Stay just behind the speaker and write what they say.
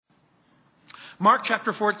Mark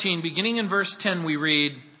chapter 14, beginning in verse 10, we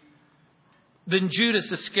read, "Then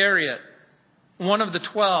Judas Iscariot, one of the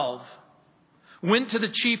 12, went to the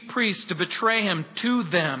chief priests to betray him to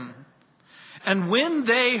them. And when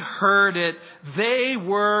they heard it, they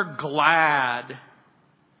were glad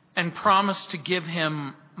and promised to give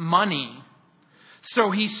him money. So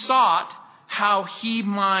he sought how he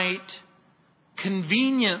might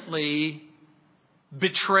conveniently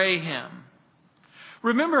betray him."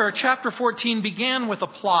 Remember, chapter 14 began with a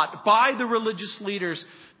plot by the religious leaders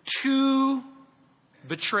to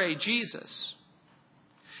betray Jesus.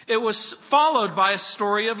 It was followed by a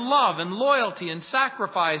story of love and loyalty and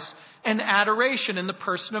sacrifice and adoration in the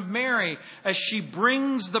person of Mary as she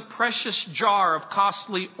brings the precious jar of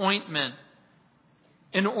costly ointment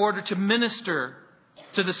in order to minister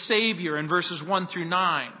to the Savior in verses 1 through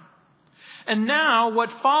 9. And now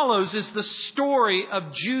what follows is the story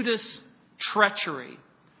of Judas' treachery,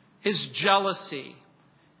 his jealousy,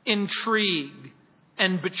 intrigue,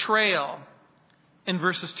 and betrayal in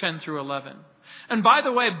verses 10 through 11. And by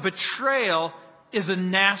the way, betrayal is a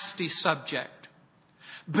nasty subject.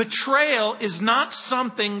 Betrayal is not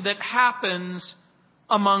something that happens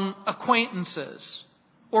among acquaintances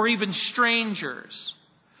or even strangers,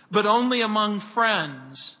 but only among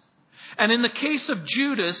friends. And in the case of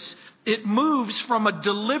Judas, it moves from a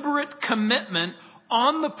deliberate commitment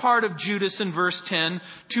on the part of Judas in verse 10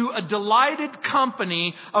 to a delighted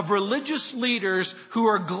company of religious leaders who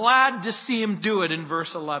are glad to see him do it in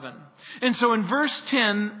verse 11. And so in verse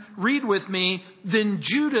 10, read with me, "Then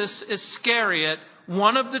Judas Iscariot,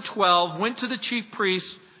 one of the 12, went to the chief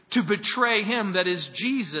priests to betray him," that is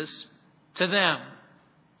Jesus, "to them."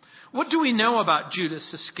 What do we know about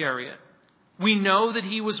Judas Iscariot? We know that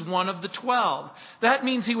he was one of the 12. That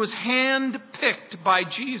means he was handpicked by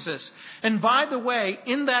Jesus. And by the way,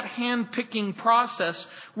 in that handpicking process,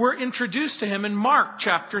 we're introduced to him in Mark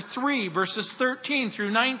chapter 3, verses 13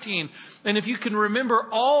 through 19. And if you can remember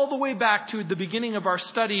all the way back to the beginning of our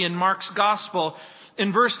study in Mark's gospel,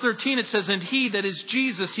 in verse 13 it says, "And he," that is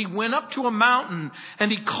Jesus, "he went up to a mountain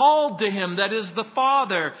and he called to him," that is the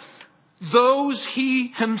Father, "those he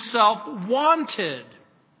himself wanted.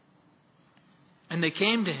 And they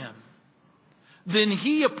came to him. Then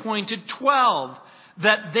he appointed 12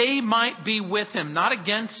 that they might be with him," not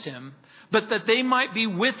against him, but that they might be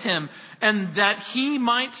with him, and that he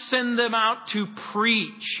might send them out to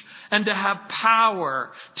preach and to have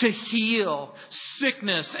power to heal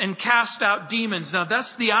sickness and cast out demons. Now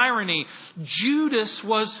that's the irony. Judas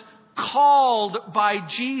was called by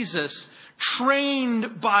Jesus,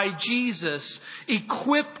 trained by Jesus,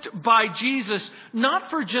 equipped by Jesus, not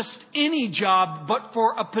for just any job, but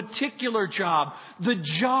for a particular job, the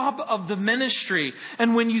job of the ministry.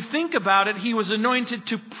 And when you think about it, he was anointed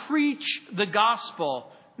to preach the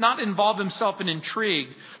gospel, not involve himself in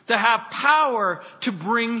intrigue, to have power to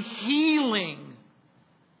bring healing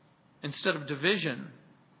instead of division,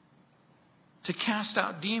 to cast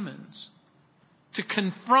out demons, to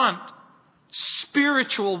confront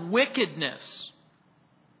spiritual wickedness.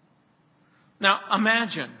 Now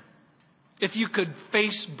imagine if you could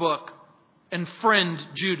Facebook and friend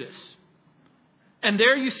Judas. And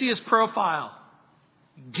there you see his profile.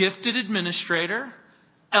 Gifted administrator,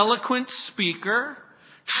 eloquent speaker,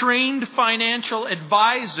 trained financial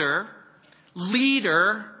advisor,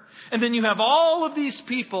 leader. And then you have all of these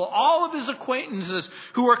people, all of his acquaintances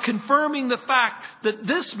who are confirming the fact that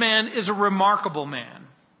this man is a remarkable man.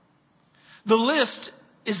 The list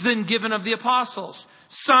is then given of the apostles.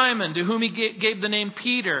 Simon, to whom he gave the name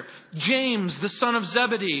Peter. James, the son of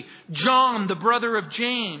Zebedee. John, the brother of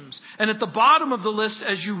James. And at the bottom of the list,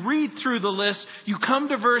 as you read through the list, you come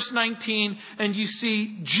to verse 19 and you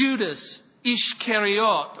see Judas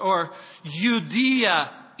Iscariot, or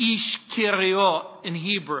Judea Iscariot in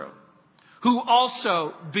Hebrew, who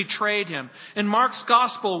also betrayed him. In Mark's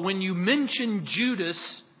gospel, when you mention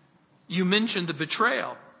Judas, you mention the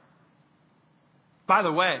betrayal. By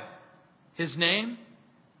the way, his name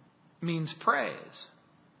means praise.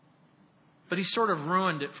 But he sort of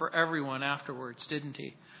ruined it for everyone afterwards, didn't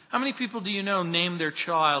he? How many people do you know named their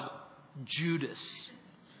child Judas?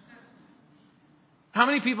 How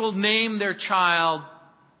many people name their child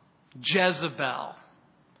Jezebel?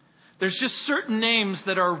 There's just certain names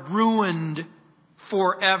that are ruined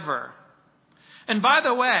forever. And by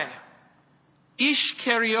the way,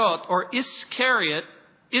 Iscariot or Iscariot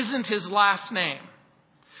isn't his last name.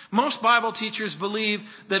 Most Bible teachers believe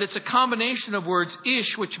that it's a combination of words,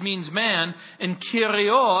 ish, which means man, and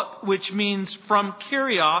Kiriot, which means from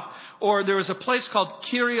Kirioth, or there was a place called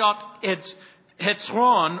Kirioth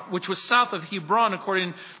Hetzron, which was south of Hebron,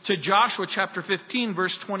 according to Joshua chapter 15,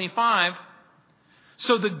 verse 25.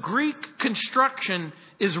 So the Greek construction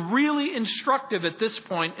is really instructive at this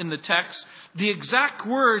point in the text. The exact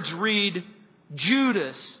words read,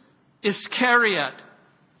 Judas Iscariot,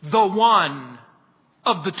 the one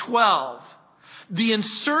of the 12. The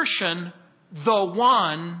insertion, the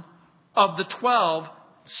one of the 12,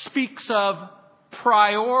 speaks of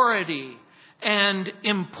priority and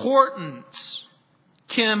importance.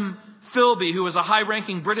 Kim Philby, who was a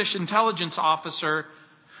high-ranking British intelligence officer,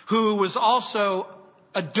 who was also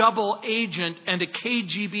a double agent and a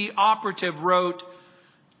KGB operative, wrote,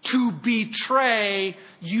 "To betray,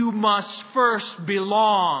 you must first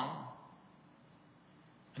belong."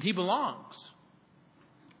 And he belongs.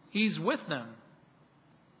 He's with them.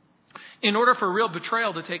 In order for real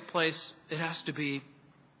betrayal to take place, it has to be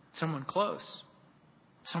someone close,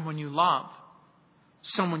 someone you love,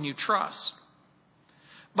 someone you trust.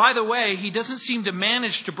 By the way, he doesn't seem to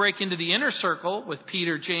manage to break into the inner circle with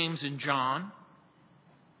Peter, James, and John,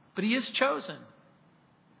 but he is chosen.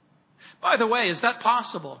 By the way, is that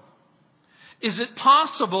possible? Is it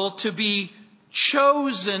possible to be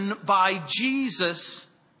chosen by Jesus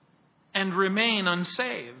and remain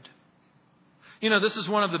unsaved? You know, this is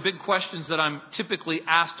one of the big questions that I'm typically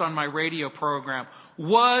asked on my radio program.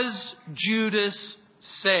 Was Judas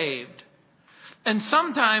saved? And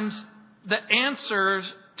sometimes the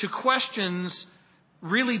answers to questions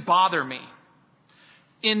really bother me.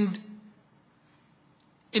 In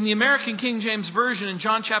the American King James Version, in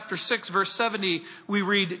John chapter 6, verse 70, we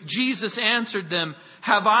read, Jesus answered them,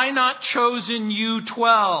 "Have I not chosen you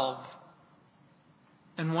 12?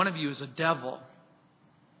 And one of you is a devil."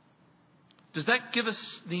 Does that give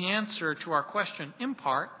us the answer to our question? In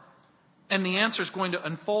part. And the answer is going to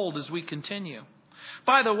unfold as we continue.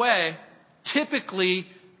 By the way,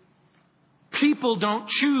 typically, people don't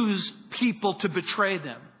choose people to betray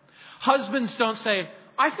them. Husbands don't say,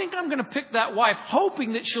 "I think I'm going to pick that wife,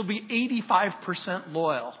 hoping that she'll be 85%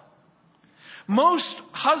 loyal." Most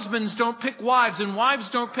husbands don't pick wives, and wives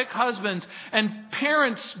don't pick husbands, and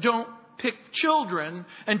parents don't pick children,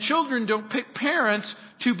 and children don't pick parents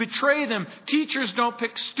to betray them. Teachers don't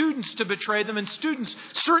pick students to betray them, and students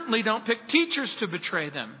certainly don't pick teachers to betray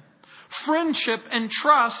them. Friendship and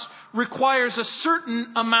trust requires a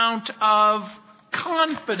certain amount of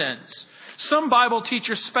confidence. Some Bible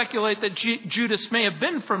teachers speculate that Judas may have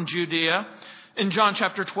been from Judea in John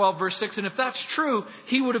chapter 12, verse 6. And if that's true,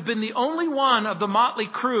 he would have been the only one of the motley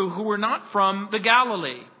crew who were not from the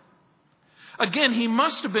Galilee. Again, he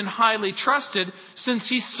must have been highly trusted since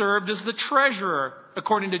he served as the treasurer,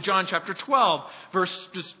 according to John chapter 12,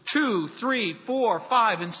 verses 2, 3, 4,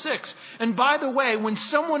 5, and 6. And by the way, when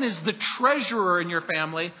someone is the treasurer in your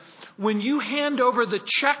family, when you hand over the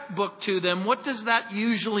checkbook to them, what does that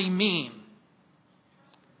usually mean?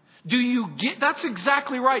 That's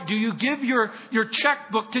exactly right. Do you give your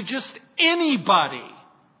checkbook to just anybody?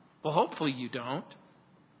 Well, hopefully you don't.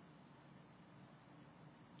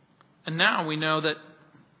 And now we know that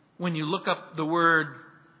when you look up the word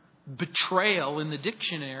betrayal in the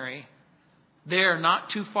dictionary, there, not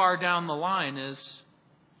too far down the line, is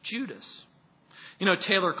Judas. You know,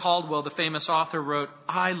 Taylor Caldwell, the famous author, wrote,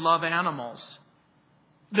 "I love animals.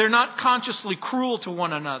 They're not consciously cruel to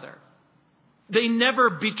one another. They never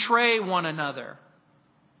betray one another."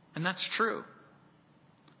 And that's true.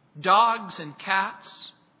 Dogs and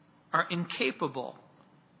cats are incapable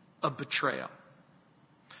of betrayal.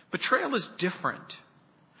 Betrayal is different.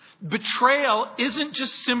 Betrayal isn't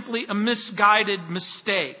just simply a misguided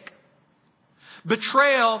mistake.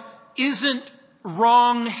 Betrayal isn't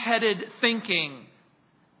wrong-headed thinking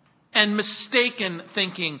and mistaken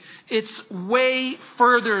thinking. It's way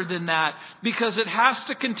further than that, because it has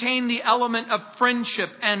to contain the element of friendship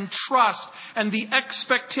and trust and the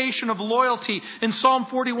expectation of loyalty. In Psalm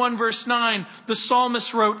 41 verse 9, the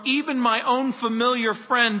psalmist wrote, "Even my own familiar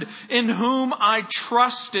friend in whom I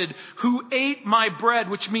trusted, who ate my bread,"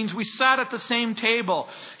 which means we sat at the same table.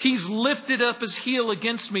 "He's lifted up his heel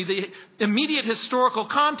against me." The immediate historical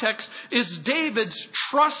context is David's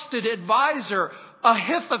trusted advisor,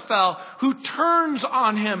 Ahithophel, who turns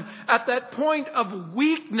on him at that point of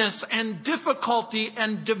weakness and difficulty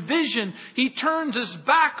and division. He turns his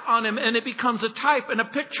back on him, and it becomes a type and a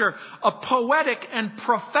picture, a poetic and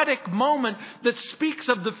prophetic moment that speaks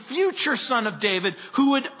of the future son of David,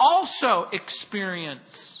 who would also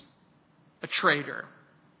experience a traitor.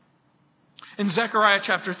 In Zechariah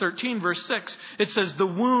chapter 13, verse 6, it says, "The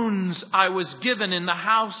wounds I was given in the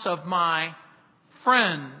house of my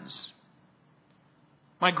friends."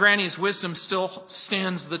 My granny's wisdom still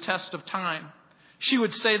stands the test of time. She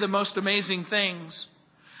would say the most amazing things.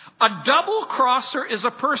 "A double crosser is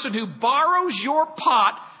a person who borrows your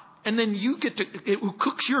pot and then you get to, it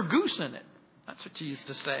cooks your goose in it. That's what you used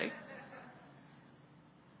to say.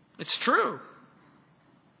 It's true.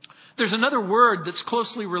 There's another word that's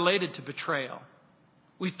closely related to betrayal.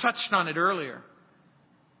 We touched on it earlier.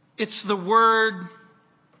 It's the word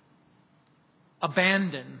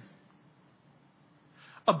abandon.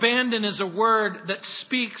 Abandon is a word that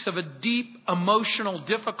speaks of a deep emotional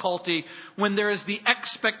difficulty when there is the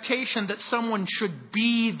expectation that someone should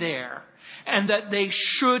be there and that they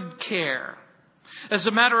should care. As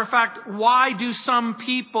a matter of fact, why do some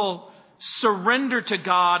people surrender to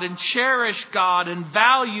God and cherish God and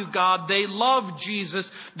value God? They love Jesus.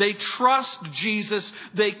 They trust Jesus.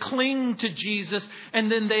 They cling to Jesus.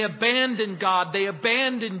 And then they abandon God. They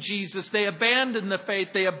abandon Jesus. They abandon the faith.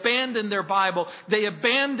 They abandon their Bible. They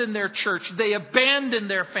abandon their church. They abandon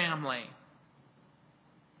their family.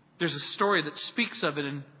 There's a story that speaks of it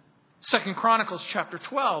in 2 Chronicles chapter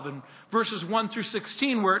 12 and verses 1 through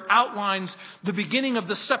 16, where it outlines the beginning of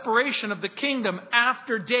the separation of the kingdom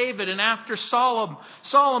after David and after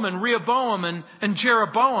Solomon, Rehoboam and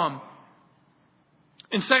Jeroboam.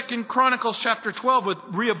 In 2 Chronicles chapter 12 with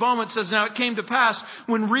Rehoboam, it says, "Now it came to pass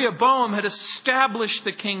when Rehoboam had established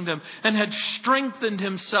the kingdom and had strengthened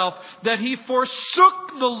himself, that he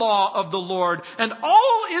forsook the law of the Lord and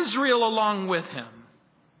all Israel along with him."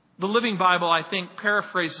 The Living Bible, I think,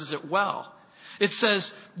 paraphrases it well. It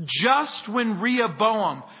says, just when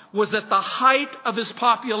Rehoboam was at the height of his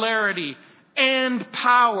popularity and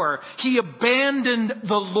power, he abandoned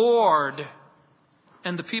the Lord,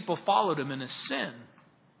 and the people followed him in his sin.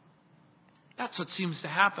 That's what seems to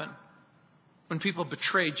happen when people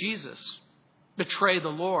betray Jesus, betray the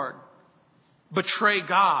Lord, betray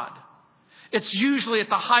God. It's usually at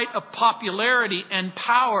the height of popularity and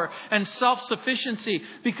power and self-sufficiency,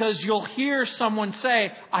 because you'll hear someone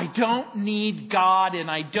say, "I don't need God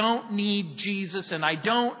and I don't need Jesus and I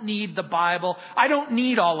don't need the Bible. I don't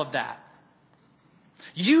need all of that."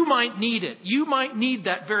 You might need it. You might need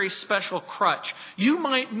that very special crutch. You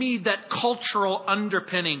might need that cultural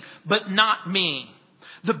underpinning, but not me.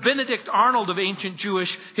 The Benedict Arnold of ancient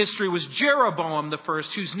Jewish history was Jeroboam the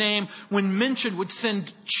first, whose name, when mentioned, would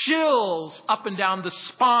send chills up and down the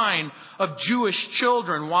spine of Jewish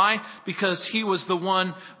children. Why? Because he was the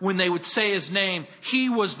one, when they would say his name, he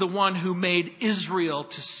was the one who made Israel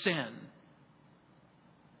to sin.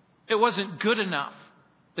 It wasn't good enough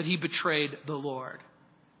that he betrayed the Lord.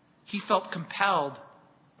 He felt compelled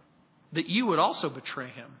that you would also betray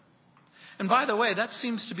him. And by the way, that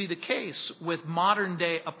seems to be the case with modern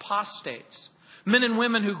day apostates. Men and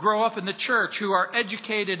women who grow up in the church, who are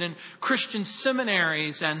educated in Christian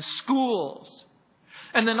seminaries and schools.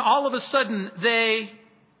 And then all of a sudden they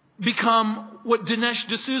become what Dinesh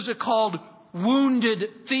D'Souza called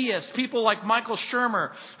wounded theists. People like Michael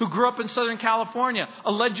Shermer, who grew up in Southern California,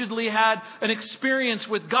 allegedly had an experience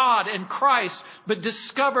with God and Christ, but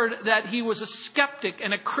discovered that he was a skeptic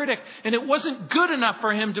and a critic, and it wasn't good enough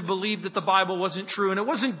for him to believe that the Bible wasn't true, and it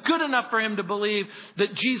wasn't good enough for him to believe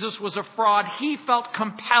that Jesus was a fraud. He felt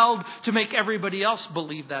compelled to make everybody else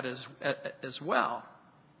believe that as well.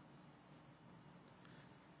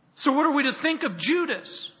 So what are we to think of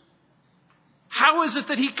Judas? How is it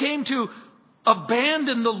that he came to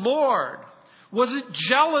abandon the Lord? Was it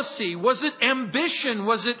jealousy? Was it ambition?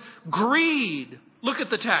 Was it greed? Look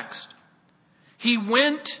at the text. He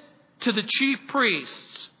went to the chief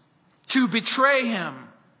priests to betray him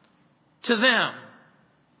to them.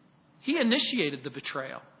 He initiated the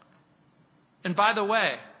betrayal. And by the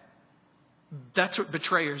way, that's what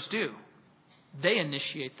betrayers do. They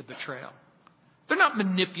initiate the betrayal. They're not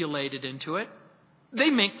manipulated into it.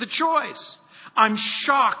 They make the choice. I'm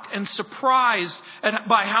shocked and surprised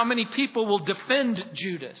by how many people will defend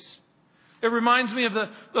Judas. It reminds me of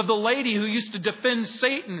the lady who used to defend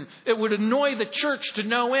Satan. It would annoy the church to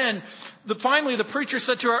no end. Finally, the preacher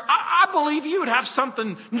said to her, I believe you would have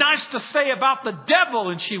something nice to say about the devil.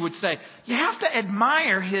 And she would say, you have to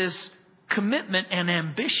admire his commitment and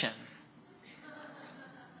ambition.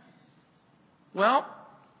 Well,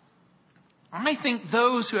 I think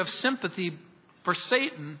those who have sympathy for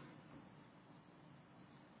Satan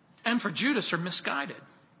and for Judas are misguided.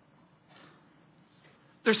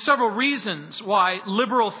 There's several reasons why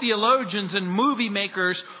liberal theologians and movie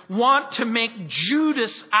makers want to make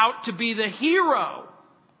Judas out to be the hero.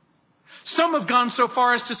 Some have gone so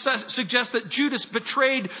far as to suggest that Judas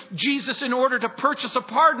betrayed Jesus in order to purchase a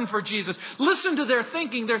pardon for Jesus. Listen to their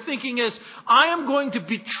thinking. Their thinking is, I am going to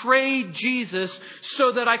betray Jesus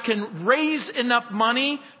so that I can raise enough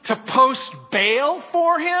money to post bail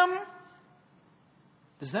for him.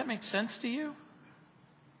 Does that make sense to you?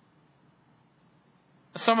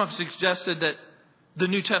 Some have suggested that The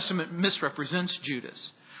New Testament misrepresents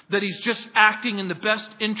Judas. That he's just acting in the best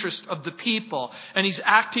interest of the people. And he's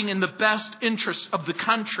acting in the best interest of the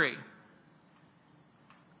country.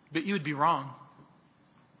 But you would be wrong.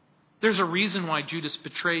 There's a reason why Judas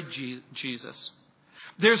betrayed Jesus.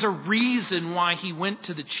 There's a reason why he went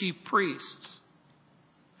to the chief priests.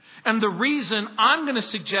 And the reason I'm going to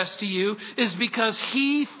suggest to you is because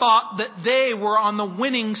he thought that they were on the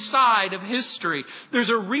winning side of history. There's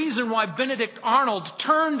a reason why Benedict Arnold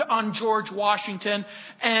turned on George Washington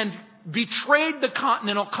and betrayed the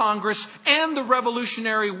Continental Congress and the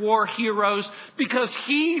Revolutionary War heroes, because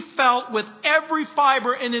he felt with every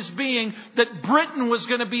fiber in his being that Britain was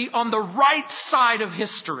going to be on the right side of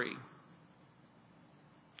history.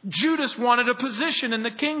 Judas wanted a position in the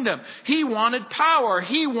kingdom. He wanted power.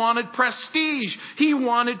 He wanted prestige. He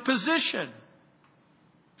wanted position.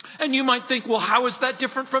 And you might think, well, how is that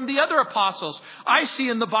different from the other apostles? I see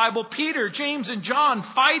in the Bible Peter, James, and John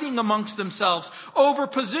fighting amongst themselves over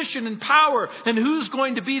position and power and who's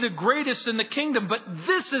going to be the greatest in the kingdom. But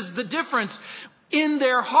this is the difference. In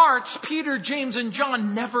their hearts, Peter, James, and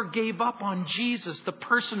John never gave up on Jesus, the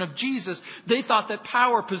person of Jesus. They thought that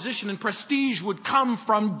power, position, and prestige would come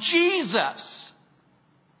from Jesus.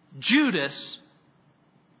 Judas,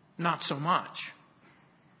 not so much.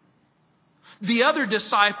 The other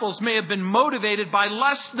disciples may have been motivated by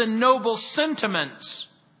less than noble sentiments,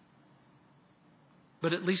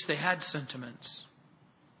 but at least they had sentiments.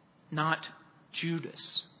 Not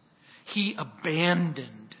Judas. He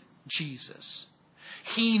abandoned Jesus.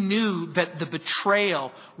 He knew that the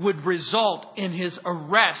betrayal would result in his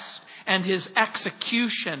arrest and his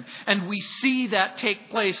execution. And we see that take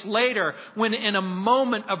place later when, in a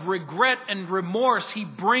moment of regret and remorse, he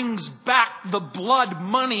brings back the blood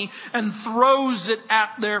money and throws it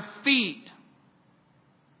at their feet.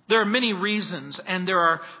 There are many reasons, and there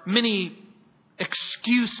are many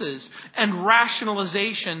excuses and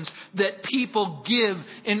rationalizations that people give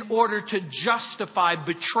in order to justify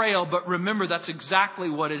betrayal. But remember, that's exactly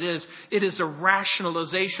what it is. It is a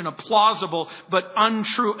rationalization, a plausible but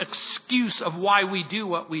untrue excuse of why we do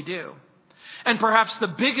what we do. And perhaps the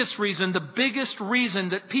biggest reason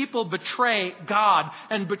that people betray God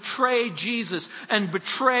and betray Jesus and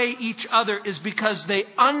betray each other is because they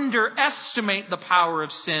underestimate the power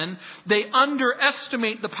of sin. They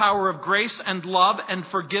underestimate the power of grace and love and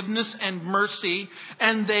forgiveness and mercy.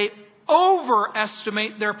 And they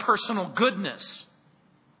overestimate their personal goodness.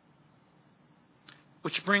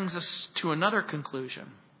 Which brings us to another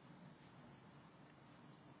conclusion.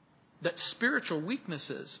 That spiritual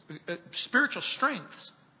weaknesses, spiritual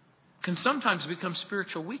strengths can sometimes become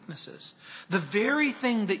spiritual weaknesses. The very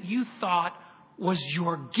thing that you thought was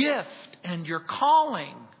your gift and your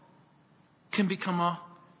calling can become a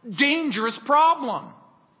dangerous problem.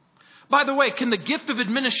 By the way, can the gift of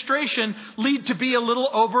administration lead to be a little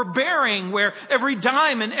overbearing, where every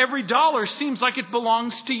dime and every dollar seems like it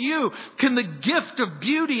belongs to you? Can the gift of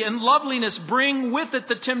beauty and loveliness bring with it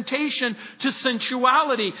the temptation to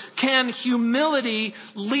sensuality? Can humility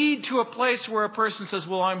lead to a place where a person says,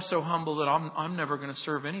 well, I'm so humble that I'm never going to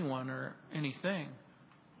serve anyone or anything?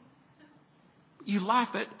 You laugh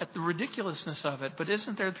at the ridiculousness of it, but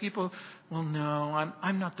isn't there people, well, no,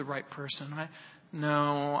 I'm not the right person.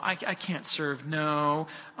 I can't serve. No,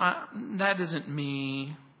 that isn't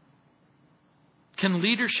me. Can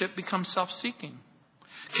leadership become self-seeking?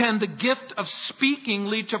 Can the gift of speaking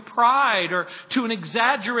lead to pride or to an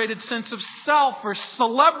exaggerated sense of self or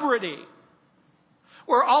celebrity?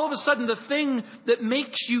 Where all of a sudden the thing that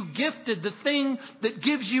makes you gifted, the thing that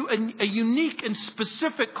gives you a unique and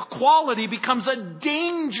specific quality becomes a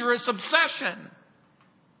dangerous obsession.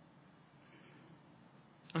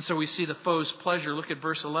 And so we see the foe's pleasure. Look at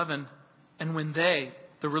verse 11. And when they,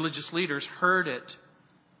 the religious leaders, heard it,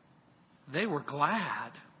 they were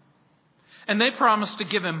glad. And they promised to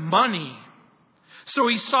give him money. So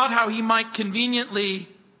he sought how he might conveniently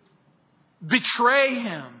betray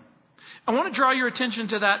him. I want to draw your attention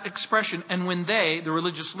to that expression. And when they, the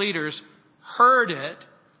religious leaders, heard it,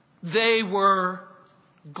 they were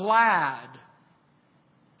glad.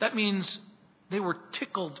 That means they were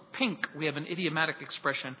tickled pink. We have an idiomatic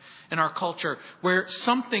expression in our culture where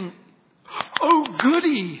something, oh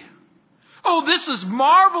goody, oh this is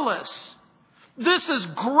marvelous, this is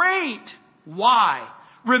great. Why?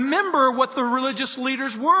 Remember what the religious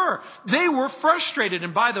leaders were. They were frustrated.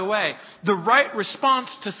 And by the way, the right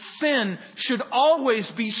response to sin should always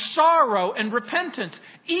be sorrow and repentance.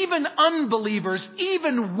 Even unbelievers,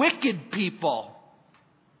 even wicked people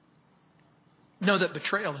know that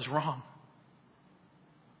betrayal is wrong.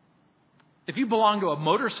 If you belong to a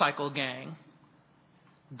motorcycle gang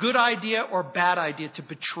Good idea or bad idea to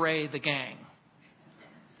betray the gang?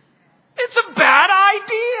 It's a bad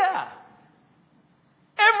idea.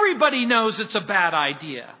 Everybody knows it's a bad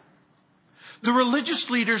idea. The religious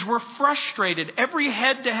leaders were frustrated. Every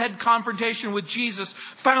head-to-head confrontation with Jesus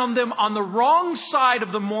found them on the wrong side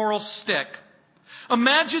of the moral stick.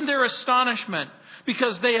 Imagine their astonishment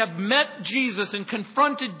because they have met Jesus and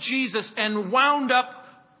confronted Jesus and wound up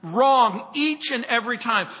wrong each and every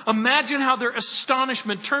time. Imagine how their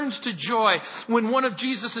astonishment turns to joy when one of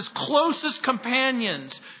Jesus' closest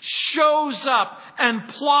companions shows up and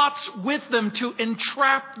plots with them to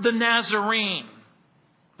entrap the Nazarene.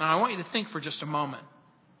 Now, I want you to think for just a moment.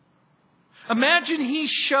 Imagine he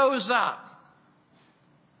shows up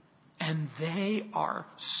and they are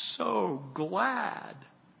so glad.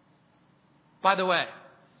 By the way,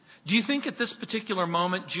 do you think at this particular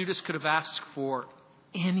moment Judas could have asked for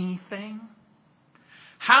anything?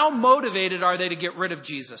 How motivated are they to get rid of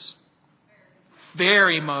Jesus?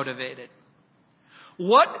 Very motivated.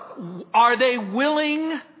 What are they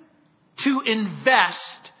willing to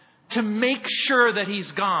invest to make sure that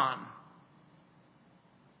he's gone?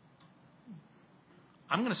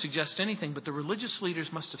 I'm going to suggest anything, but the religious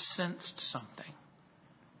leaders must have sensed something.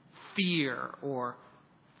 Fear or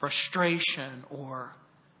frustration or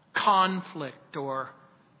conflict or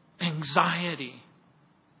anxiety.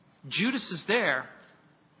 Judas is there,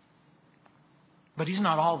 but he's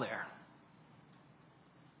not all there.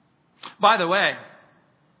 By the way,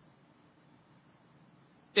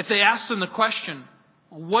 if they asked him the question,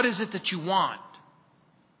 what is it that you want?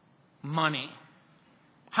 Money.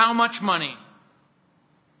 How much money?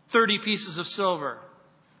 30 pieces of silver.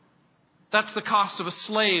 That's the cost of a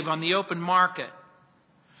slave on the open market.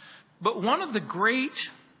 But one of the great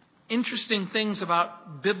interesting things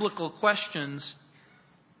about biblical questions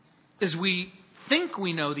is we think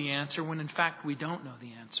we know the answer when in fact we don't know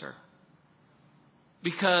the answer.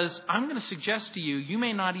 Because I'm going to suggest to you, you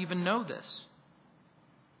may not even know this.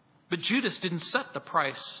 But Judas didn't set the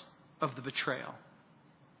price of the betrayal.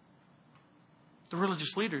 The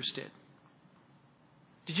religious leaders did.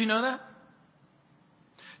 Did you know that?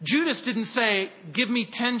 Judas didn't say, give me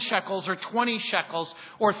 10 shekels or 20 shekels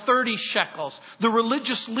or 30 shekels. The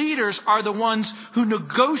religious leaders are the ones who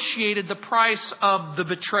negotiated the price of the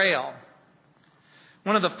betrayal.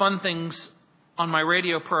 One of the fun things on my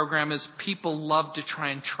radio program is people love to try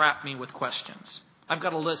and trap me with questions. I've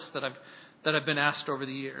got a list that I've been asked over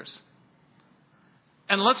the years.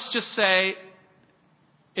 And let's just say,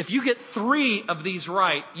 if you get 3 of these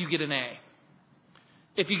right, you get an A.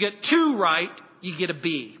 If you get 2 right, you get a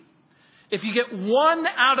B. If you get 1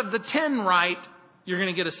 out of the 10 right, you're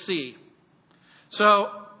going to get a C. So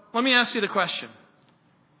let me ask you the question.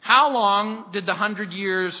 How long did the 100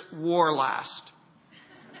 Years' War last?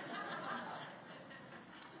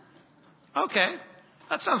 Okay,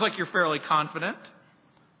 that sounds like you're fairly confident.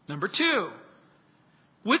 Number 2,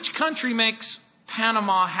 which country makes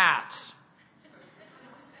Panama hats?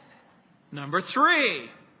 Number 3,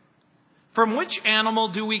 from which animal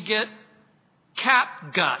do we get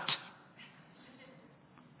cat gut?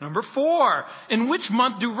 Number 4, in which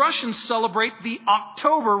month do Russians celebrate the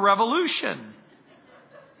October Revolution?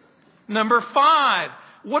 Number 5,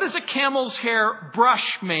 what is a camel's hair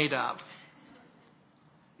brush made of?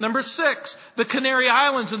 Number 6, the Canary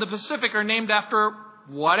Islands in the Pacific are named after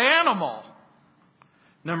what animal?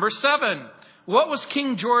 Number 7, what was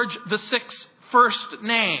King George VI's first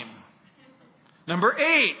name? Number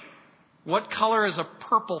 8, what color is a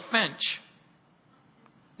purple finch?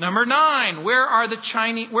 Number 9, where are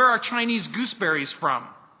Chinese gooseberries from?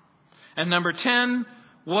 And number 10,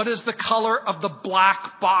 what is the color of the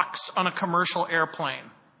black box on a commercial airplane?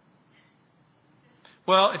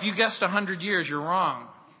 Well, if you guessed 100 years, you're wrong.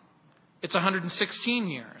 It's 116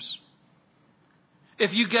 years.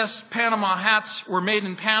 If you guessed Panama hats were made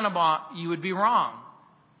in Panama, you would be wrong.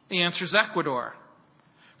 The answer is Ecuador.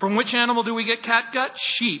 From which animal do we get cat gut?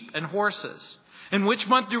 Sheep and horses. In which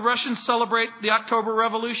month do Russians celebrate the October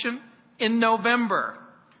Revolution? In November.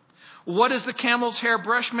 What is the camel's hair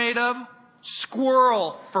brush made of?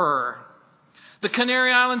 Squirrel fur. The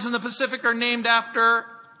Canary Islands in the Pacific are named after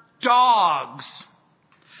dogs.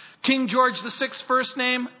 King George VI's first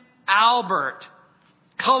name? Albert.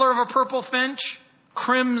 Color of a purple finch?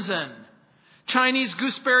 Crimson. Chinese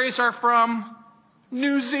gooseberries are from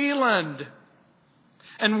New Zealand.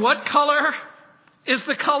 And what color is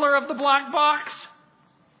the color of the black box?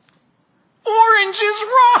 Orange is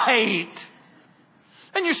right.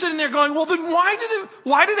 And you're sitting there going, well, then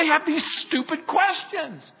why do they have these stupid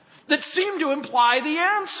questions that seem to imply the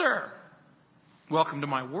answer? Welcome to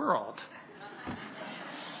my world.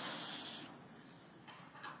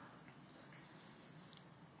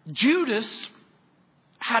 Judas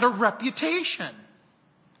had a reputation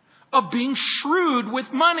of being shrewd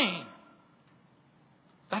with money.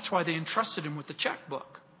 That's why they entrusted him with the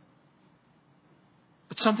checkbook.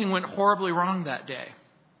 But something went horribly wrong that day.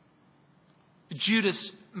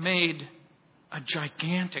 Judas made a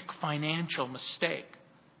gigantic financial mistake.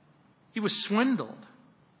 He was swindled.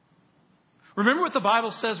 Remember what the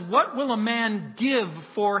Bible says, what will a man give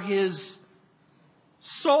for his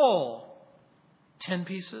soul? 10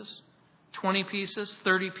 pieces, 20 pieces,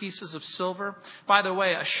 30 pieces of silver. By the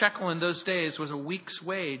way, a shekel in those days was a week's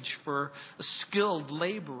wage for a skilled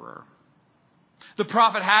laborer. The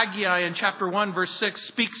prophet Haggai in chapter 1 verse 6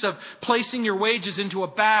 speaks of placing your wages into a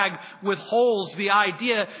bag with holes. The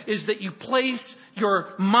idea is that you place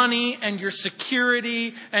your money and your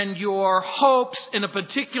security and your hopes in a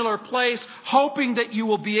particular place, hoping that you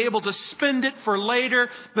will be able to spend it for later.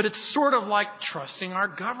 But it's sort of like trusting our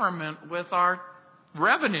government with our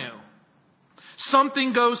revenue.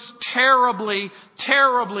 Something goes terribly,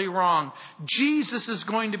 terribly wrong. Jesus is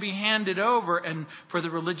going to be handed over. And for the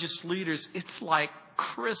religious leaders, it's like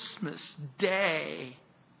Christmas Day.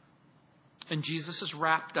 And Jesus is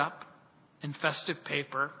wrapped up in festive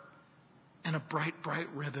paper and a bright,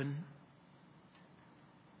 bright ribbon.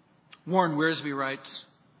 Warren Wiersbe writes,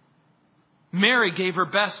 Mary gave her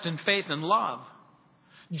best in faith and love.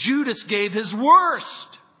 Judas gave his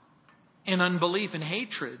worst in unbelief and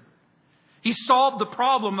hatred. He solved the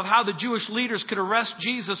problem of how the Jewish leaders could arrest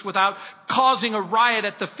Jesus without causing a riot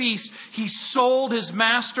at the feast. He sold his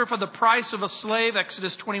master for the price of a slave,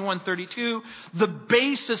 Exodus 21:32, the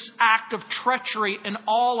basest act of treachery in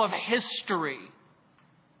all of history.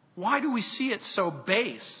 Why do we see it so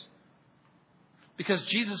base? Because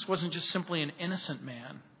Jesus wasn't just simply an innocent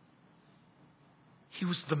man. He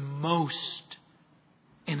was the most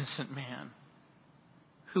innocent man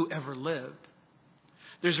who ever lived.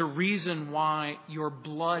 There's a reason why your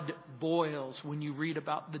blood boils when you read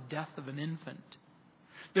about the death of an infant.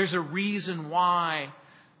 There's a reason why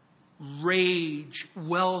rage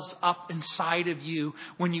wells up inside of you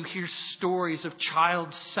when you hear stories of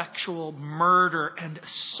child sexual murder and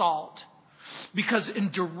assault. Because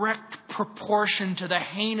in direct proportion to the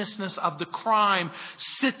heinousness of the crime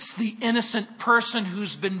sits the innocent person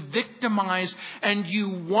who's been victimized, and you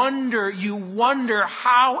wonder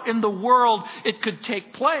how in the world it could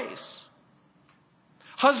take place.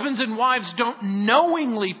 Husbands and wives don't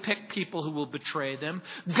knowingly pick people who will betray them.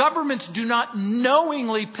 Governments do not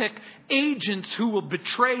knowingly pick agents who will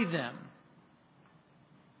betray them.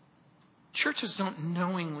 Churches don't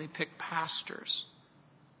knowingly pick pastors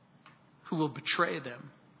who will betray them.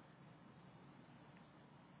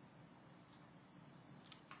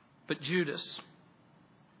 But Judas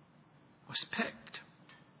was picked.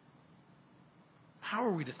 How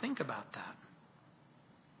are we to think about that?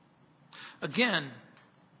 Again,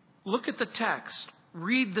 look at the text.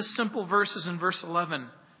 Read the simple verses in verse 11.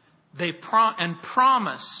 They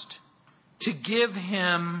promised to give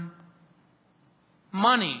him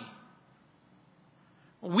money.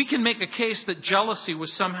 We can make a case that jealousy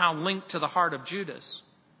was somehow linked to the heart of Judas.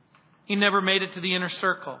 He never made it to the inner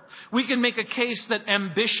circle. We can make a case that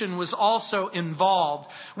ambition was also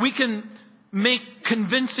involved. We can make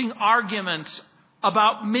convincing arguments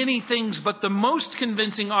about many things, but the most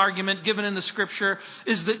convincing argument given in the scripture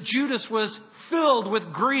is that Judas was filled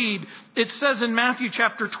with greed. It says in Matthew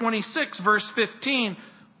chapter 26, verse 15,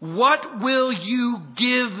 "What will you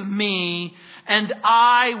give me, and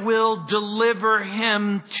I will deliver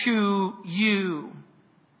him to you?"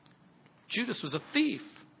 Judas was a thief.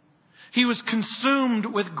 He was consumed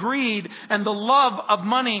with greed and the love of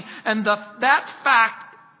money, and that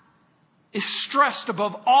fact is stressed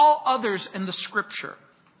above all others in the scripture.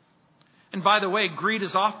 And by the way, greed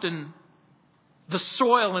is often the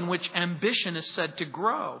soil in which ambition is said to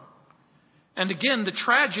grow. And again, the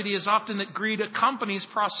tragedy is often that greed accompanies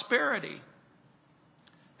prosperity.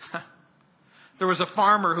 There was a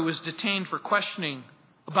farmer who was detained for questioning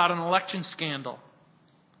about an election scandal.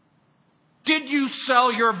 "Did you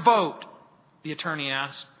sell your vote?" the attorney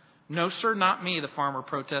asked. "No, sir, not me," the farmer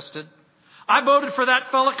protested. "I voted for that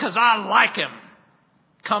fella because I like him."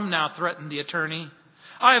 "Come now," threatened the attorney.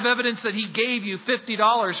 "I have evidence that he gave you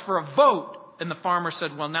 $50 for a vote." And the farmer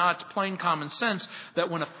said, "Well, now it's plain common sense that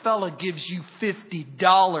when a fella gives you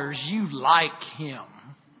 $50, you like him."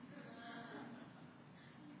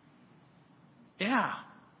 Yeah.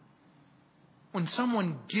 When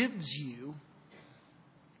someone gives you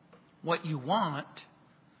what you want,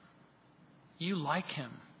 you like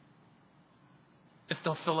him. If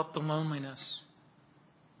they'll fill up the loneliness,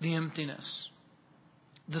 the emptiness,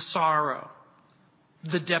 the sorrow,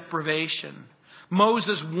 the deprivation,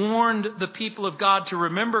 Moses warned the people of God to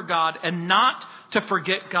remember God and not to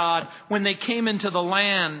forget God when they came into the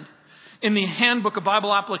land. In the Handbook of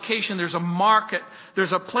Bible Application, there's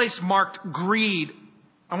a place marked greed.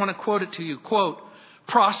 I want to quote it to you. Quote,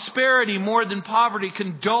 prosperity more than poverty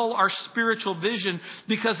can dull our spiritual vision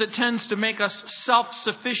because it tends to make us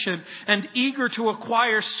self-sufficient and eager to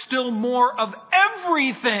acquire still more of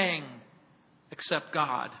everything except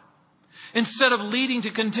God. Instead of leading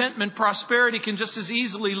to contentment, prosperity can just as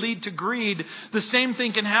easily lead to greed. The same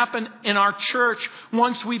thing can happen in our church.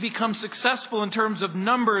 Once we become successful in terms of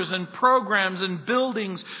numbers and programs and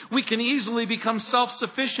buildings, we can easily become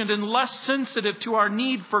self-sufficient and less sensitive to our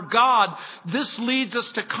need for God. This leads us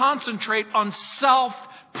to concentrate on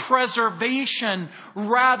self-preservation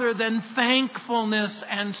rather than thankfulness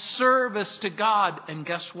and service to God. And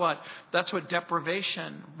guess what? That's what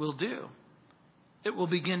deprivation will do. It will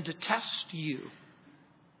begin to test you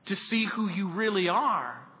to see who you really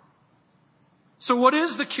are. So what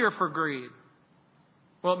is the cure for greed?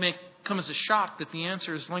 Well, it may come as a shock that the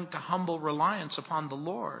answer is linked to humble reliance upon the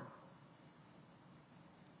Lord.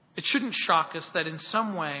 It shouldn't shock us that in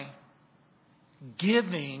some way,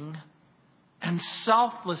 giving and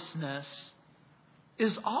selflessness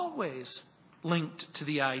is always linked to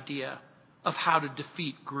the idea of how to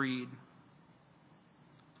defeat greed.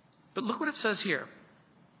 But look what it says here.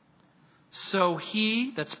 So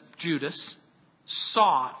he, that's Judas,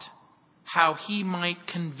 sought how he might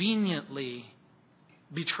conveniently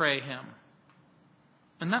betray him.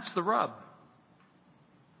 And that's the rub.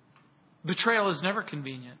 Betrayal is never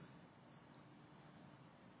convenient.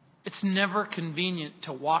 It's never convenient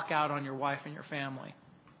to walk out on your wife and your family.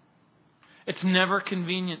 It's never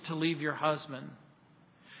convenient to leave your husband.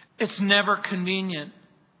 It's never convenient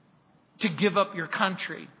to give up your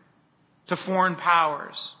country to foreign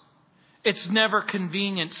powers. It's never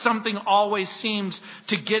convenient. Something always seems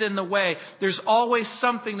to get in the way. There's always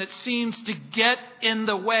something that seems to get in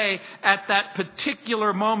the way at that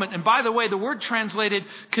particular moment. And by the way, the word translated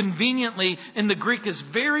conveniently in the Greek is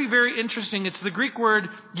very, very interesting. It's the Greek word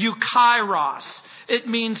eukairos. It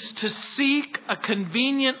means to seek a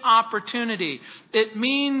convenient opportunity. It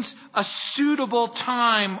means a suitable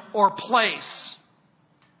time or place.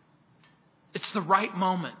 It's the right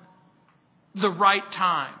moment. The right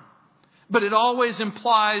time. But it always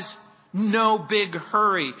implies no big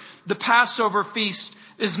hurry. The Passover feast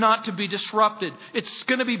is not to be disrupted. It's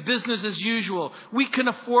going to be business as usual. We can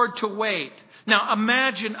afford to wait. Now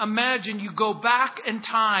imagine you go back in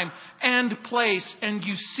time and place and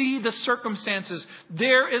you see the circumstances.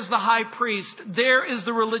 There is the high priest. There is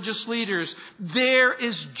the religious leaders. There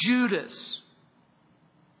is Judas.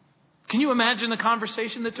 Can you imagine the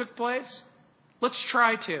conversation that took place? Let's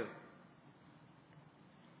try to.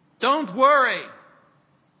 Don't worry.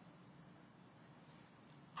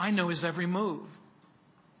 I know his every move.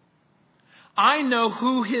 I know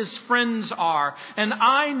who his friends are, and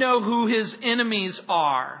I know who his enemies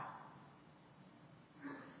are.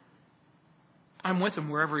 I'm with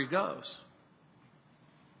him wherever he goes.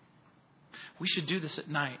 We should do this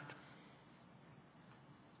at night.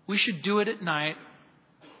 We should do it at night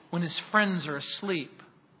when his friends are asleep.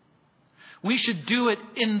 We should do it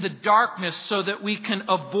in the darkness so that we can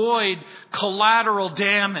avoid collateral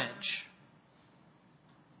damage.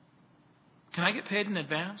 Can I get paid in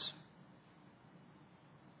advance?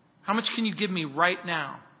 How much can you give me right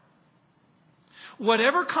now?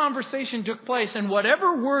 Whatever conversation took place and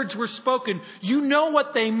whatever words were spoken, you know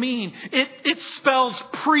what they mean. It spells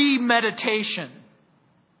premeditation.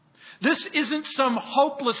 This isn't some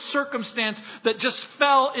hopeless circumstance that just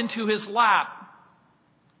fell into his lap.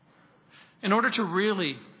 In order to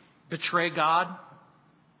really betray God,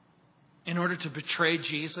 in order to betray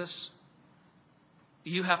Jesus,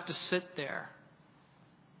 you have to sit there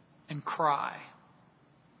and cry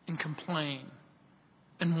and complain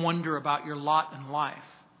and wonder about your lot in life.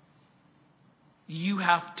 You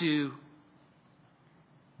have to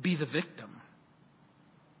be the victim.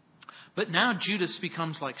 But now Judas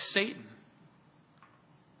becomes like Satan.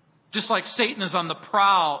 Just like Satan is on the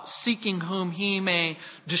prowl, seeking whom he may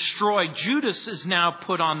destroy, Judas is now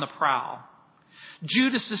put on the prowl.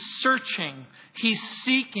 Judas is searching. He's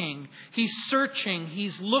seeking. He's searching.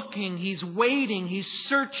 He's looking. He's waiting. He's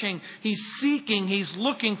searching. He's seeking. He's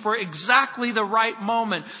looking for exactly the right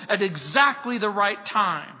moment at exactly the right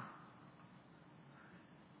time.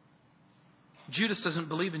 Judas doesn't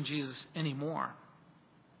believe in Jesus anymore.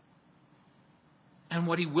 And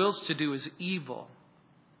what he wills to do is evil.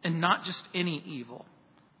 And not just any evil.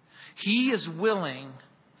 He is willing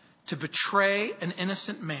to betray an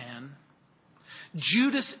innocent man,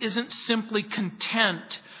 Judas isn't simply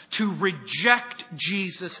content to reject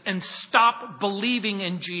Jesus and stop believing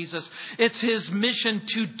in Jesus. It's his mission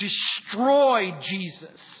to destroy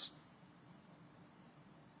Jesus.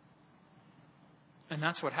 And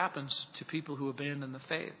that's what happens to people who abandon the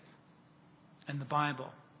faith and the Bible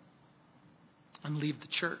and leave the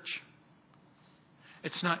church.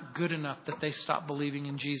 It's not good enough that they stop believing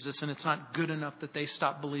in Jesus, and it's not good enough that they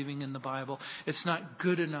stop believing in the Bible. It's not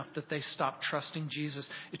good enough that they stop trusting Jesus.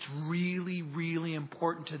 It's really, really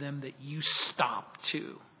important to them that you stop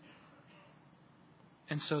too.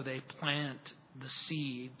 And so they plant the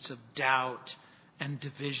seeds of doubt and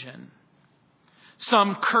division.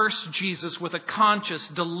 Some curse Jesus with a conscious,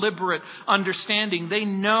 deliberate understanding. They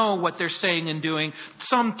know what they're saying and doing.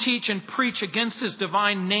 Some teach and preach against his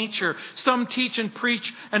divine nature. Some teach and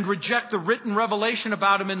preach and reject the written revelation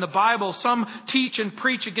about him in the Bible. Some teach and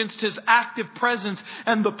preach against his active presence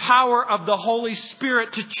and the power of the Holy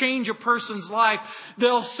Spirit to change a person's life.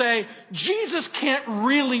 They'll say, Jesus can't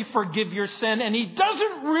really forgive your sin, and he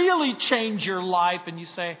doesn't really change your life. And you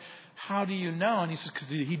say, how do you know? And he says, because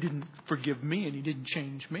he didn't forgive me and he didn't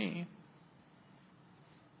change me.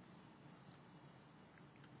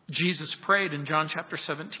 Jesus prayed in John chapter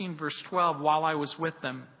 17, verse 12, while I was with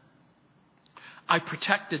them, I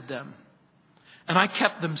protected them and I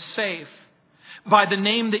kept them safe by the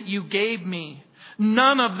name that you gave me.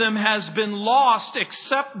 None of them has been lost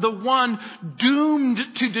except the one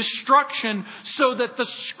doomed to destruction so that the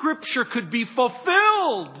scripture could be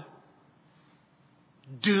fulfilled.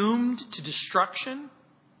 Doomed to destruction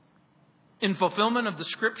in fulfillment of the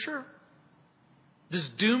scripture? Does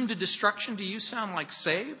doomed to destruction to you sound like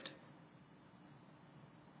saved?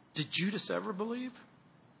 Did Judas ever believe?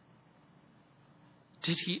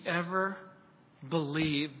 Did he ever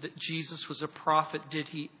believe that Jesus was a prophet? Did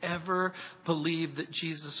he ever believe that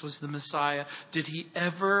Jesus was the Messiah? Did he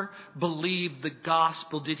ever believe the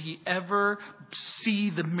gospel? Did he ever see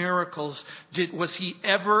the miracles? Was he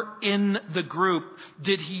ever in the group?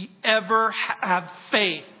 Did he ever have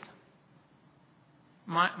faith?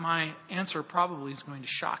 My answer probably is going to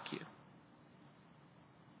shock you.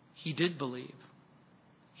 He did believe.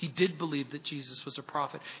 He did believe that Jesus was a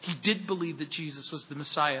prophet. He did believe that Jesus was the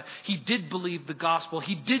Messiah. He did believe the gospel.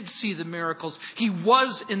 He did see the miracles. He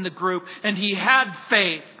was in the group and he had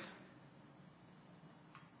faith.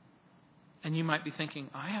 And you might be thinking,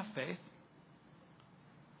 I have faith.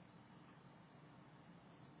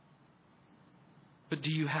 But do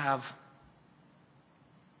you have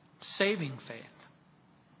saving faith?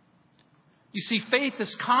 You see, faith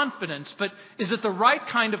is confidence, but is it the right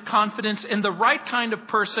kind of confidence in the right kind of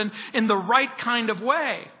person in the right kind of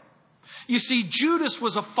way? You see, Judas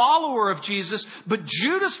was a follower of Jesus, but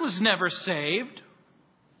Judas was never saved.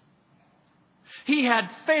 He had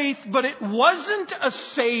faith, but it wasn't a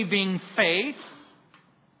saving faith.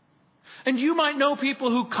 And you might know people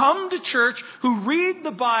who come to church, who read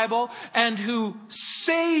the Bible, and who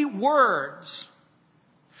say words.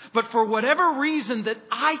 But for whatever reason that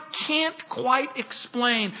I can't quite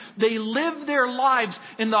explain, they live their lives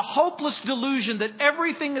in the hopeless delusion that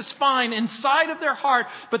everything is fine inside of their heart,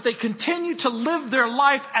 but they continue to live their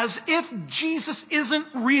life as if Jesus isn't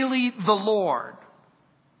really the Lord.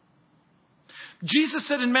 Jesus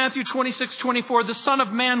said in Matthew 26:24, the Son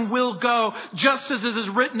of Man will go just as it is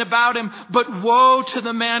written about him, but woe to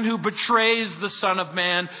the man who betrays the Son of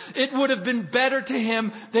Man. It would have been better to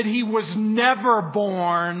him that he was never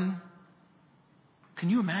born. Can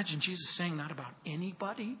you imagine Jesus saying that about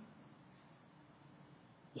anybody?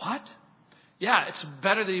 What? Yeah, it's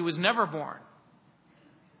better that he was never born.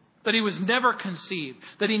 That he was never conceived,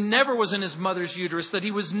 that he never was in his mother's uterus, that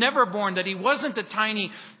he was never born, that he wasn't a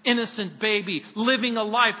tiny innocent baby living a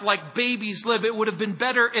life like babies live. It would have been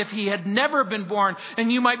better if he had never been born.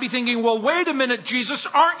 And you might be thinking, well, wait a minute, Jesus,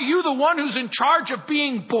 aren't you the one who's in charge of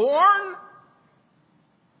being born?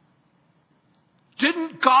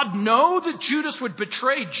 Didn't God know that Judas would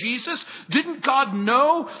betray Jesus? Didn't God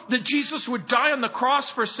know that Jesus would die on the cross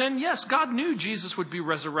for sin? Yes, God knew Jesus would be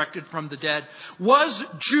resurrected from the dead. Was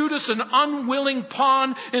Judas an unwilling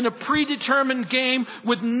pawn in a predetermined game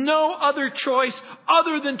with no other choice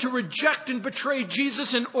other than to reject and betray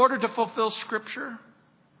Jesus in order to fulfill Scripture?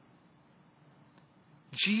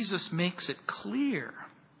 Jesus makes it clear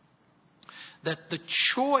that the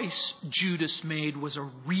choice Judas made was a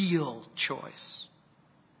real choice.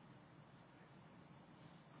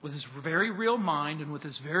 With his very real mind and with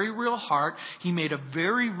his very real heart, he made a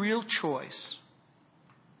very real choice.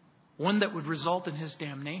 One that would result in his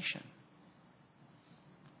damnation.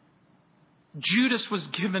 Judas was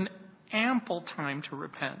given ample time to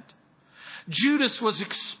repent. Judas was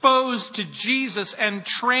exposed to Jesus and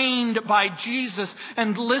trained by Jesus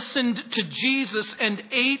and listened to Jesus and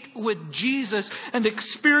ate with Jesus and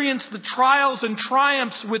experienced the trials and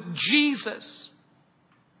triumphs with Jesus.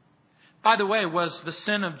 By the way, was the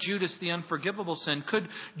sin of Judas the unforgivable sin? Could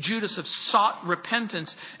Judas have sought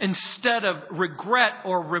repentance instead of regret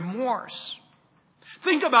or remorse?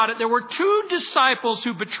 Think about it. There were 2 disciples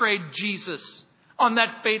who betrayed Jesus on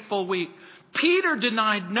that fateful week. Peter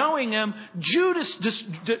denied knowing him. Judas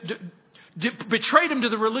betrayed him to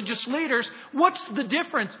the religious leaders. What's the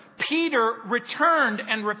difference? Peter returned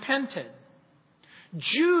and repented.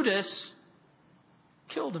 Judas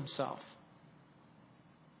killed himself.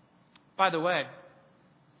 By the way,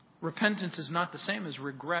 repentance is not the same as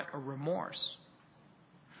regret or remorse.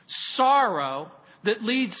 Sorrow that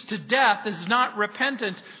leads to death is not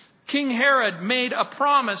repentance. King Herod made a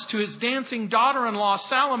promise to his dancing daughter-in-law,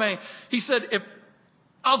 Salome. He said,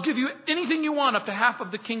 I'll give you anything you want, up to half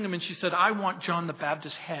of the kingdom. And she said, I want John the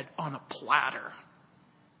Baptist's head on a platter.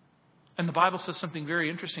 And the Bible says something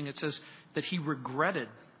very interesting. It says that he regretted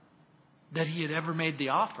that he had ever made the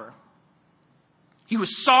offer. He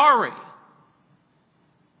was sorry.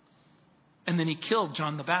 And then he killed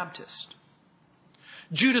John the Baptist.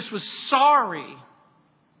 Judas was sorry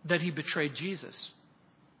that he betrayed Jesus.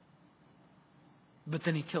 But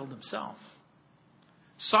then he killed himself.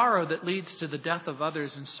 Sorrow that leads to the death of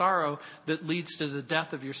others and sorrow that leads to the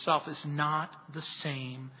death of yourself is not the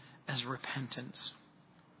same as repentance.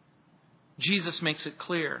 Jesus makes it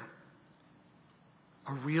clear.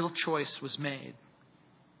 A real choice was made.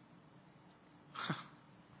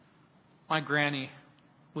 My granny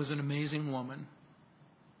was an amazing woman.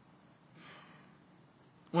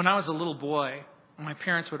 When I was a little boy, my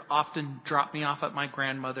parents would often drop me off at my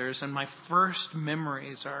grandmother's, and my first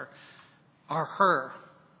memories are her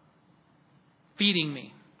feeding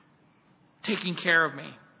me, taking care of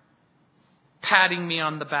me, patting me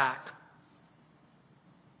on the back.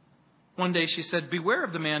 One day she said, beware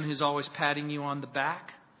of the man who's always patting you on the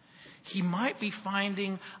back. He might be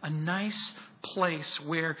finding a nice place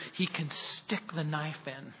where he can stick the knife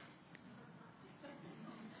in.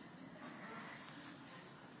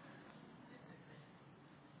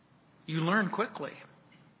 You learn quickly.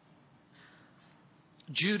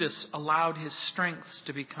 Judas allowed his strengths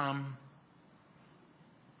to become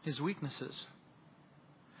his weaknesses.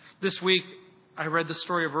 This week, I read the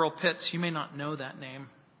story of Earl Pitts. You may not know that name.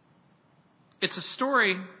 It's a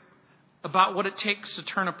story about what it takes to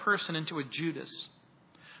turn a person into a Judas.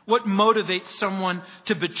 What motivates someone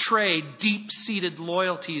to betray deep-seated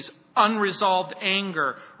loyalties, unresolved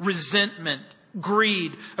anger, resentment,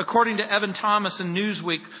 greed. According to Evan Thomas in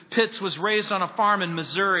Newsweek, Pitts was raised on a farm in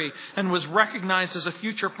Missouri and was recognized as a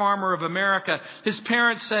future farmer of America. His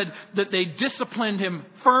parents said that they disciplined him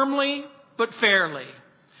firmly but fairly.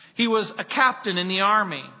 He was a captain in the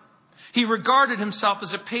army. He regarded himself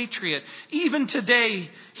as a patriot. Even today,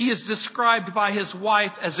 he is described by his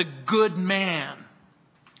wife as a good man.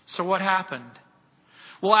 So what happened?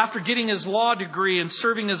 Well, after getting his law degree and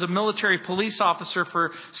serving as a military police officer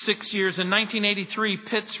for 6 years, in 1983,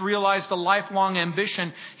 Pitts realized a lifelong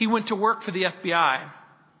ambition. He went to work for the FBI.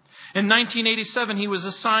 In 1987, he was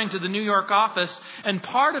assigned to the New York office, and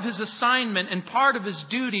part of his assignment and part of his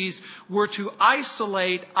duties were to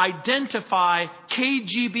isolate, identify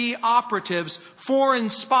KGB operatives,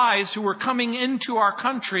 foreign spies who were coming into our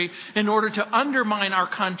country in order to undermine our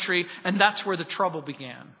country, and that's where the trouble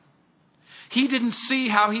began. He didn't see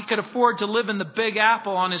how he could afford to live in the Big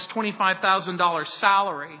Apple on his $25,000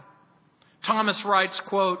 salary. Thomas writes,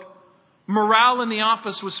 quote, morale in the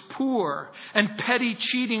office was poor and petty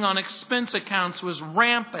cheating on expense accounts was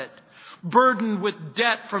rampant. Burdened with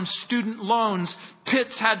debt from student loans,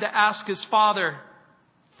 Pitts had to ask his father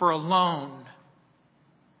for a loan.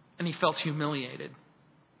 And he felt humiliated.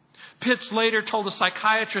 Pitts later told a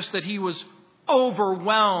psychiatrist that he was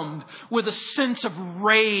overwhelmed with a sense of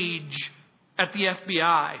rage at the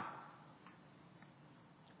FBI.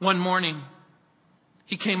 One morning,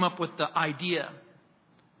 he came up with the idea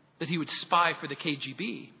that he would spy for the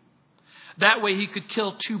KGB. That way he could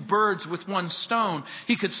kill 2 birds with 1 stone.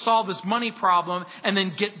 He could solve his money problem and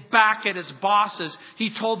then get back at his bosses.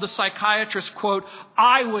 He told the psychiatrist, quote,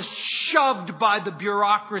 I was shoved by the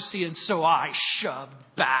bureaucracy and so I shoved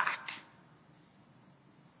back.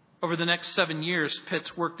 Over the next 7 years,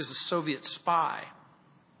 Pitts worked as a Soviet spy.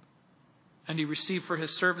 And he received for his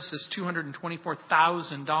services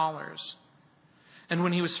 $224,000. And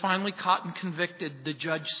when he was finally caught and convicted, the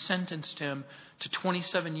judge sentenced him to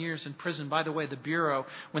 27 years in prison. By the way, the Bureau,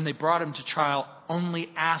 when they brought him to trial, only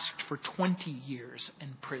asked for 20 years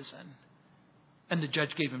in prison. And the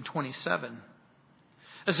judge gave him 27.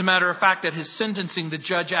 As a matter of fact, at his sentencing, the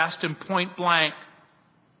judge asked him point blank,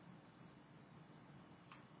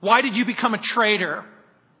 "Why did you become a traitor?"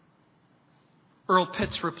 Earl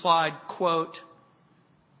Pitts replied, quote,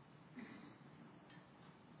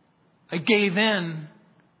 "I gave in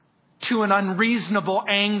to an unreasonable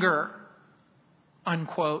anger,"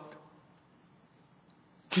 unquote.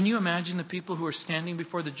 Can you imagine the people who are standing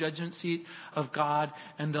before the judgment seat of God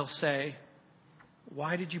and they'll say,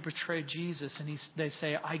 "Why did you betray Jesus?" And they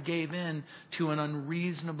say, "I gave in to an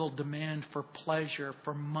unreasonable demand for pleasure,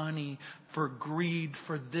 for money, for greed,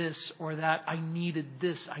 for this or that. I needed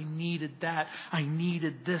this, I needed that, I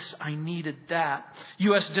needed this, I needed that."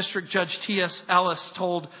 U.S. District Judge T.S. Ellis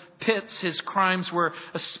told Pitts his crimes were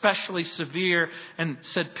especially severe and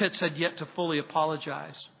said Pitts had yet to fully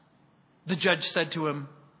apologize. The judge said to him,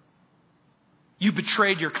 "You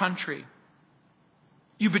betrayed your country.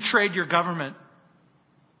 You betrayed your government.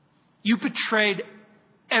 You betrayed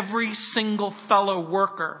every single fellow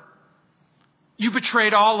worker. You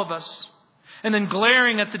betrayed all of us." And then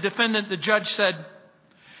glaring at the defendant, the judge said,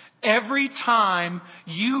 "Every time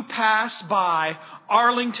you pass by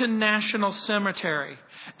Arlington National Cemetery,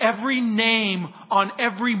 every name on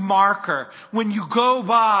every marker, when you go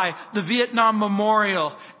by the Vietnam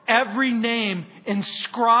Memorial, every name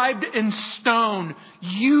inscribed in stone,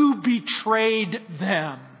 you betrayed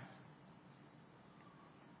them."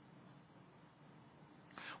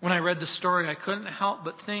 When I read the story, I couldn't help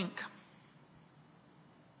but think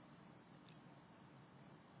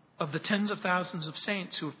of the tens of thousands of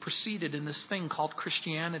saints who have proceeded in this thing called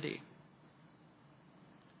Christianity,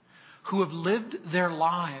 who have lived their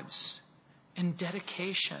lives in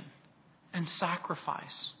dedication and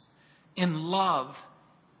sacrifice, in love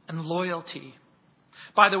and loyalty.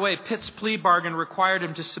 By the way, Pitt's plea bargain required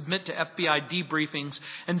him to submit to FBI debriefings.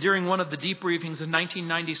 And during one of the debriefings in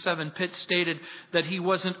 1997, Pitt stated that he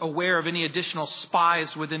wasn't aware of any additional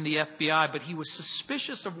spies within the FBI, but he was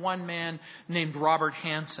suspicious of one man named Robert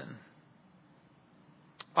Hansen.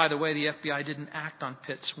 By the way, the FBI didn't act on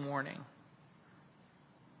Pitt's warning.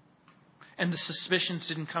 And the suspicions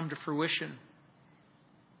didn't come to fruition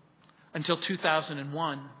until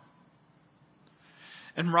 2001.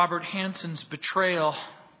 And Robert Hansen's betrayal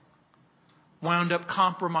wound up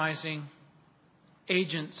compromising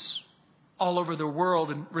agents all over the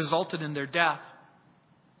world and resulted in their death.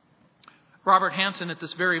 Robert Hansen, at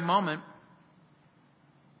this very moment,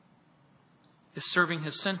 is serving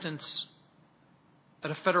his sentence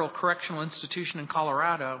at a federal correctional institution in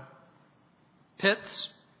Colorado. Pitts,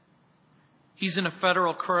 he's in a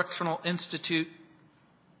federal correctional institute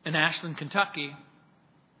in Ashland, Kentucky.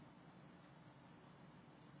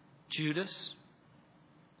 Judas,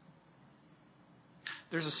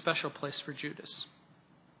 there's a special place for Judas.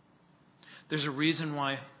 There's a reason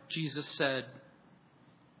why Jesus said,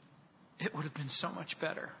 "It would have been so much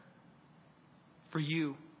better for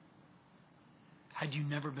you had you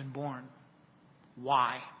never been born."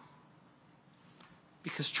 Why?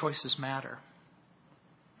 Because choices matter.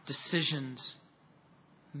 Decisions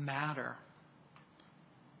matter.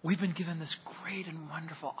 We've been given this great and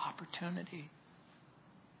wonderful opportunity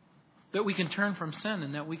that we can turn from sin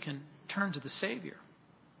and that we can turn to the Savior.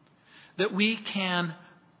 That we can,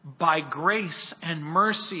 by grace and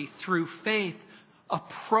mercy through faith,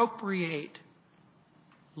 appropriate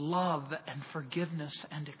love and forgiveness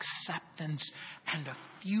and acceptance and a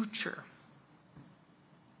future.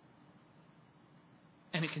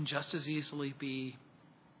 And it can just as easily be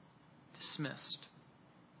dismissed.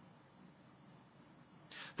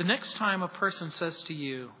 The next time a person says to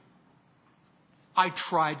you, "I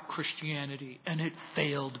tried Christianity and it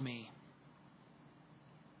failed me,"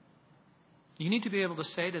 you need to be able to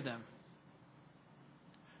say to them,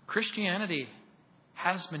 Christianity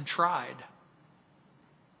has been tried,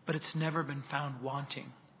 but it's never been found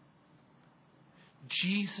wanting.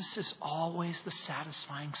 Jesus is always the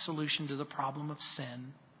satisfying solution to the problem of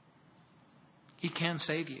sin. He can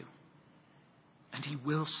save you, and He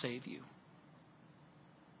will save you.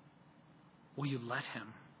 Will you let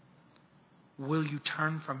Him? Will you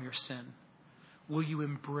turn from your sin? Will you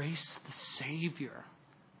embrace the Savior?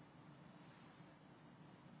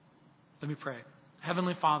 Let me pray.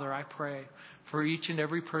 Heavenly Father, I pray for each and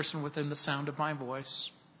every person within the sound of my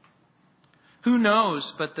voice. Who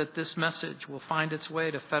knows but that this message will find its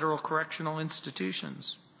way to federal correctional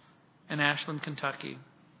institutions in Ashland, Kentucky,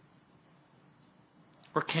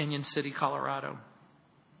 or Canyon City, Colorado.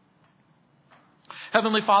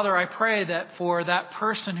 Heavenly Father, I pray that for that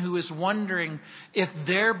person who is wondering if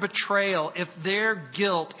their betrayal, if their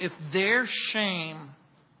guilt, if their shame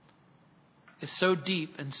is so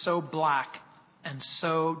deep and so black and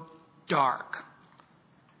so dark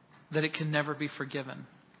that it can never be forgiven.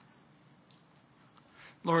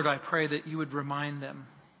 Lord, I pray that you would remind them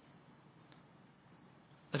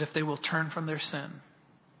that if they will turn from their sin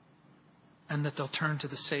and that they'll turn to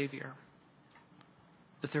the Savior,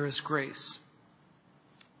 that there is grace,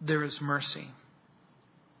 there is mercy,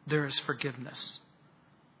 there is forgiveness,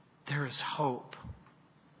 there is hope.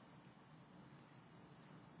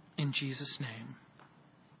 In Jesus' name,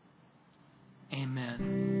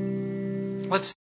 amen.